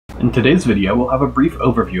In today's video, we'll have a brief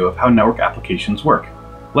overview of how network applications work.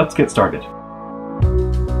 Let's get started.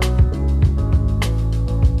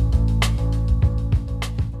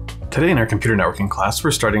 Today in our computer networking class,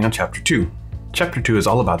 we're starting on Chapter 2. Chapter 2 is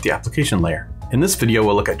all about the application layer. In this video,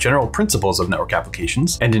 we'll look at general principles of network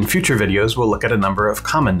applications, and in future videos, we'll look at a number of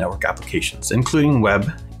common network applications, including web,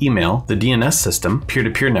 email, the DNS system,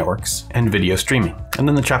 peer-to-peer networks, and video streaming. And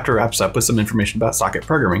then the chapter wraps up with some information about socket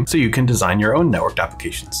programming, so you can design your own networked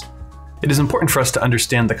applications. It is important for us to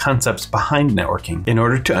understand the concepts behind networking in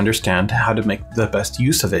order to understand how to make the best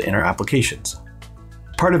use of it in our applications.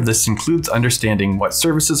 Part of this includes understanding what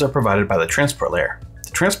services are provided by the transport layer.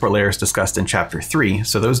 The transport layer is discussed in Chapter 3,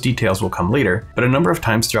 so those details will come later, but a number of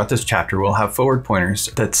times throughout this chapter we'll have forward pointers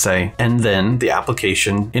that say, and then the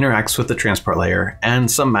application interacts with the transport layer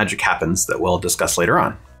and some magic happens that we'll discuss later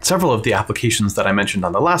on. Several of the applications that I mentioned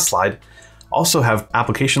on the last slide also have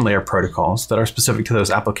application layer protocols that are specific to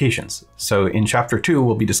those applications. So in Chapter 2,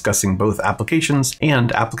 we'll be discussing both applications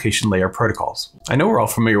and application layer protocols. I know we're all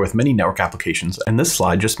familiar with many network applications, and this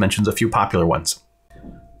slide just mentions a few popular ones.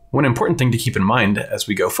 One important thing to keep in mind as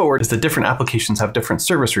we go forward is that different applications have different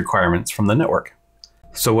service requirements from the network.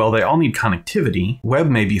 So while they all need connectivity, web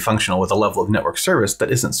may be functional with a level of network service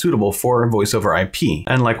that isn't suitable for voice over IP,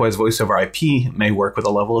 and likewise voice over IP may work with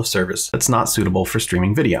a level of service that's not suitable for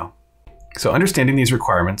streaming video. So understanding these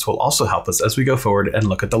requirements will also help us as we go forward and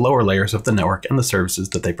look at the lower layers of the network and the services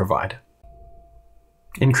that they provide.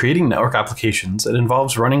 In creating network applications, it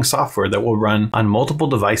involves running software that will run on multiple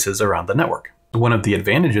devices around the network. One of the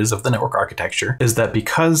advantages of the network architecture is that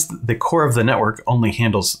because the core of the network only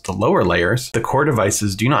handles the lower layers, the core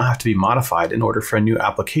devices do not have to be modified in order for a new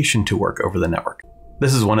application to work over the network.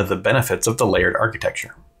 This is one of the benefits of the layered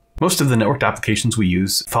architecture. Most of the networked applications we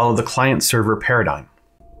use follow the client-server paradigm.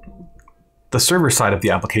 The server side of the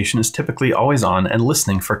application is typically always on and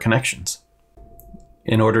listening for connections.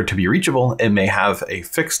 In order to be reachable, it may have a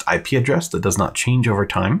fixed IP address that does not change over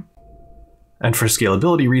time. And for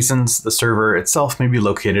scalability reasons, the server itself may be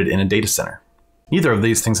located in a data center. Neither of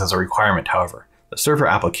these things has a requirement, however. The server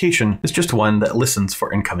application is just one that listens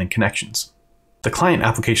for incoming connections. The client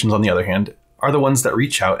applications, on the other hand, are the ones that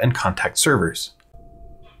reach out and contact servers.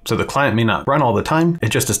 So the client may not run all the time, it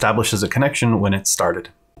just establishes a connection when it's started.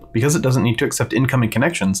 Because it doesn't need to accept incoming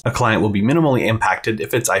connections, a client will be minimally impacted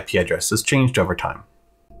if its IP address is changed over time.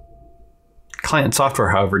 Client software,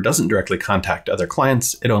 however, doesn't directly contact other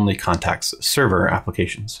clients, it only contacts server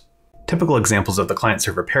applications. Typical examples of the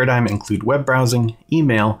client-server paradigm include web browsing,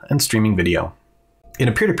 email, and streaming video. In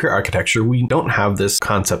a peer-to-peer architecture, we don't have this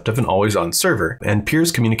concept of an always-on server, and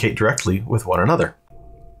peers communicate directly with one another.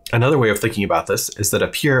 Another way of thinking about this is that a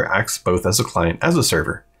peer acts both as a client and as a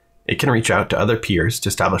server. It can reach out to other peers to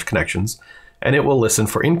establish connections, and it will listen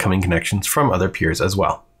for incoming connections from other peers as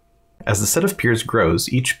well. As the set of peers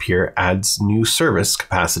grows, each peer adds new service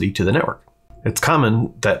capacity to the network. It's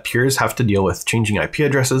common that peers have to deal with changing IP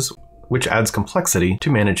addresses, which adds complexity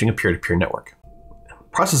to managing a peer-to-peer network.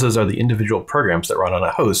 Processes are the individual programs that run on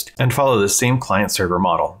a host and follow the same client-server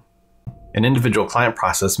model. An individual client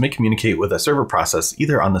process may communicate with a server process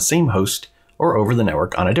either on the same host or over the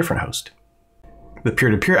network on a different host. The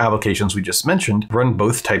peer-to-peer applications we just mentioned run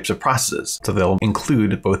both types of processes, so they'll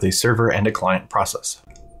include both a server and a client process.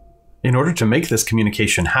 In order to make this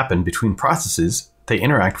communication happen between processes, they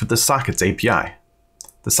interact with the sockets API.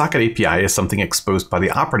 The socket API is something exposed by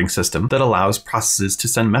the operating system that allows processes to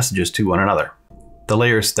send messages to one another. The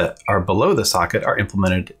layers that are below the socket are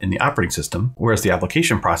implemented in the operating system, whereas the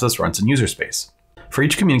application process runs in user space. For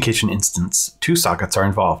each communication instance, two sockets are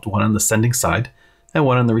involved, one on the sending side and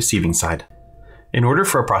one on the receiving side. In order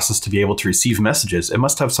for a process to be able to receive messages, it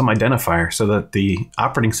must have some identifier so that the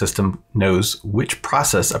operating system knows which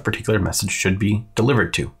process a particular message should be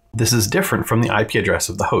delivered to. This is different from the IP address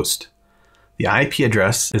of the host. The IP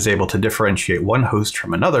address is able to differentiate one host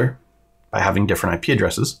from another by having different IP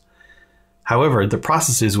addresses. However, the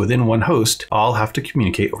processes within one host all have to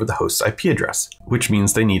communicate over the host's IP address, which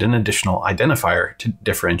means they need an additional identifier to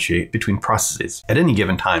differentiate between processes. At any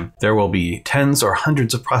given time, there will be tens or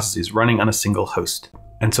hundreds of processes running on a single host,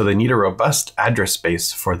 and so they need a robust address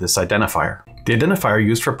space for this identifier. The identifier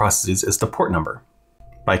used for processes is the port number.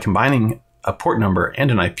 By combining a port number and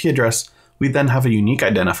an IP address, we then have a unique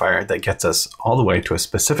identifier that gets us all the way to a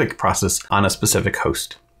specific process on a specific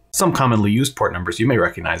host. Some commonly used port numbers you may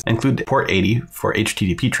recognize include port 80 for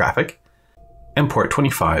HTTP traffic and port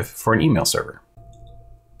 25 for an email server.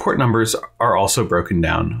 Port numbers are also broken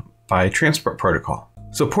down by transport protocol.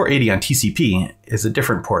 So port 80 on TCP is a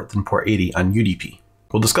different port than port 80 on UDP.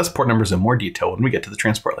 We'll discuss port numbers in more detail when we get to the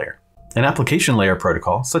transport layer. An application layer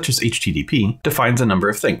protocol, such as HTTP, defines a number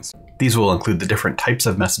of things. These will include the different types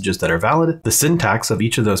of messages that are valid, the syntax of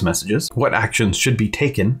each of those messages, what actions should be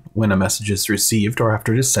taken when a message is received or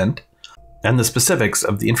after it is sent, and the specifics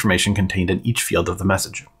of the information contained in each field of the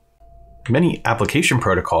message. Many application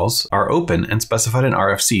protocols are open and specified in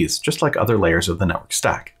RFCs, just like other layers of the network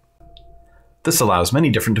stack. This allows many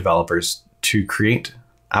different developers to create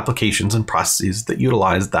applications and processes that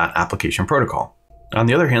utilize that application protocol. On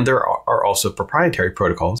the other hand, there are also proprietary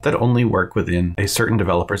protocols that only work within a certain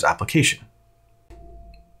developer's application.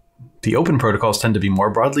 The open protocols tend to be more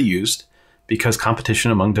broadly used because competition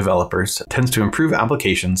among developers tends to improve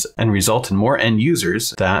applications and result in more end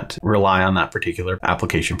users that rely on that particular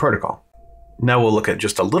application protocol. Now we'll look at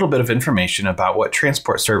just a little bit of information about what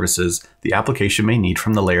transport services the application may need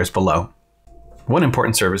from the layers below. One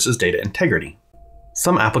important service is data integrity.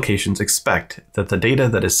 Some applications expect that the data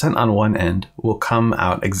that is sent on one end will come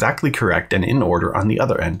out exactly correct and in order on the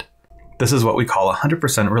other end. This is what we call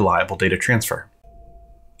 100% reliable data transfer.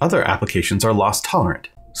 Other applications are loss tolerant,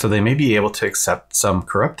 so they may be able to accept some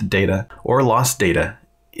corrupted data or lost data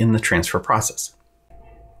in the transfer process.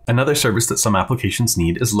 Another service that some applications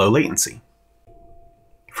need is low latency.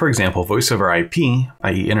 For example, voice over IP,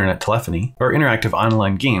 i.e. internet telephony, or interactive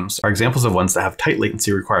online games are examples of ones that have tight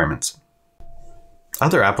latency requirements.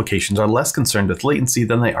 Other applications are less concerned with latency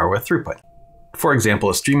than they are with throughput. For example,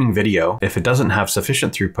 a streaming video, if it doesn't have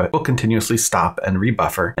sufficient throughput, will continuously stop and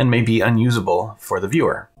rebuffer and may be unusable for the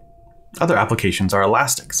viewer. Other applications are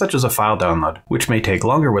elastic, such as a file download, which may take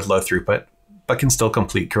longer with low throughput, but can still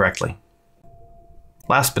complete correctly.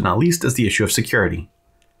 Last but not least is the issue of security.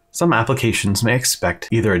 Some applications may expect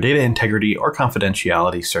either a data integrity or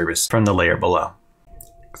confidentiality service from the layer below.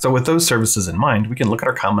 So with those services in mind, we can look at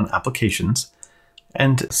our common applications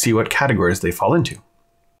and see what categories they fall into.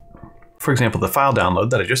 For example, the file download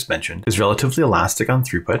that I just mentioned is relatively elastic on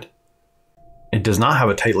throughput. It does not have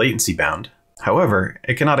a tight latency bound. However,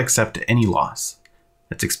 it cannot accept any loss.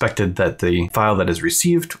 It's expected that the file that is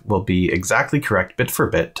received will be exactly correct bit for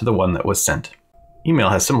bit to the one that was sent. Email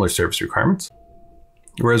has similar service requirements,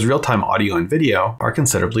 whereas real-time audio and video are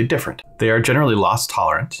considerably different. They are generally loss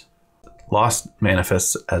tolerant. Loss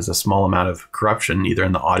manifests as a small amount of corruption either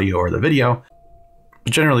in the audio or the video,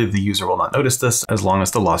 but generally the user will not notice this as long as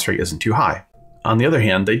the loss rate isn't too high. On the other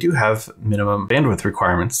hand, they do have minimum bandwidth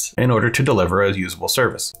requirements in order to deliver a usable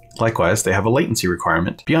service. Likewise, they have a latency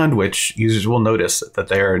requirement beyond which users will notice that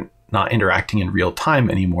they are not interacting in real time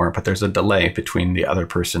anymore, but there's a delay between the other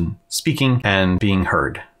person speaking and being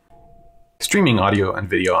heard. Streaming audio and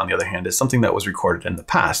video, on the other hand, is something that was recorded in the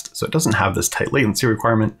past, so it doesn't have this tight latency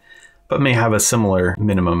requirement, but may have a similar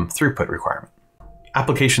minimum throughput requirement.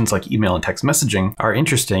 Applications like email and text messaging are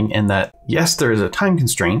interesting in that, yes, there is a time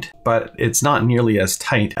constraint, but it's not nearly as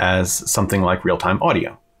tight as something like real-time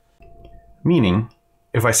audio. Meaning,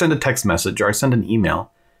 if I send a text message or I send an email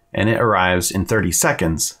and it arrives in 30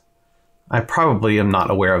 seconds, I probably am not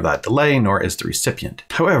aware of that delay, nor is the recipient.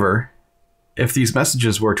 However, if these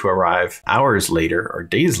messages were to arrive hours later or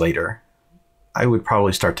days later, I would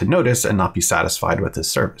probably start to notice and not be satisfied with this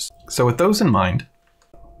service. So with those in mind,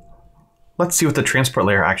 let's see what the transport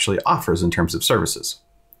layer actually offers in terms of services.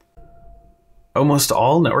 Almost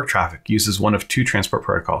all network traffic uses one of two transport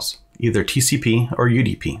protocols, either TCP or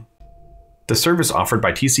UDP. The service offered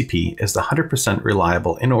by TCP is the 100%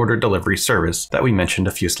 reliable in-order delivery service that we mentioned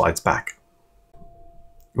a few slides back.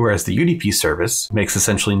 Whereas the UDP service makes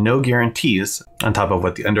essentially no guarantees on top of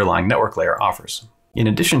what the underlying network layer offers. In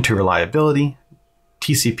addition to reliability,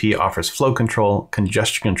 TCP offers flow control,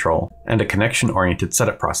 congestion control, and a connection-oriented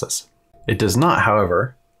setup process. It does not,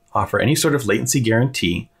 however, offer any sort of latency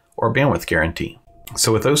guarantee or bandwidth guarantee.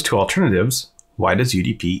 So with those two alternatives, why does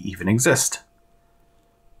UDP even exist?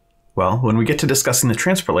 Well, when we get to discussing the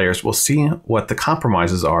transport layers, we'll see what the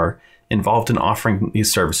compromises are involved in offering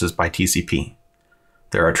these services by TCP.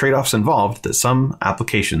 There are trade-offs involved that some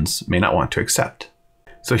applications may not want to accept.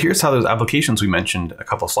 So here's how those applications we mentioned a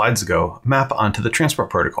couple slides ago map onto the transport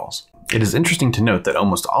protocols. It is interesting to note that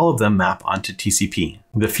almost all of them map onto TCP.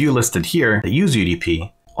 The few listed here that use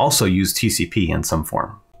UDP also use TCP in some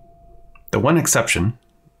form. The one exception,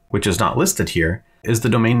 which is not listed here, is the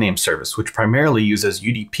domain name service, which primarily uses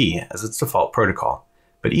UDP as its default protocol,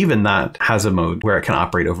 but even that has a mode where it can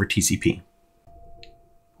operate over TCP.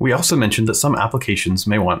 We also mentioned that some applications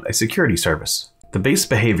may want a security service. The base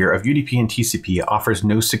behavior of UDP and TCP offers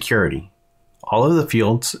no security. All of the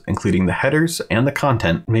fields, including the headers and the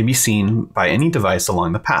content, may be seen by any device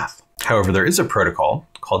along the path. However, there is a protocol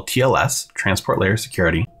called TLS, Transport Layer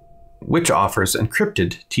Security, which offers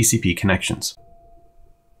encrypted TCP connections.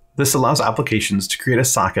 This allows applications to create a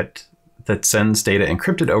socket that sends data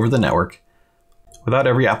encrypted over the network without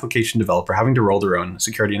every application developer having to roll their own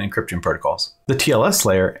security and encryption protocols. The TLS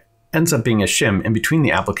layer ends up being a shim in between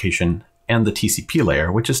the application and the TCP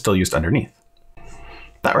layer, which is still used underneath.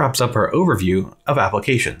 That wraps up our overview of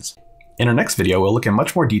applications. In our next video, we'll look in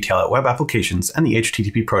much more detail at web applications and the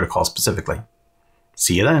HTTP protocol specifically.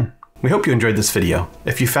 See you then. We hope you enjoyed this video.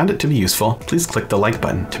 If you found it to be useful, please click the like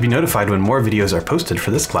button. To be notified when more videos are posted for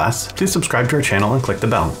this class, please subscribe to our channel and click the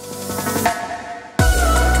bell.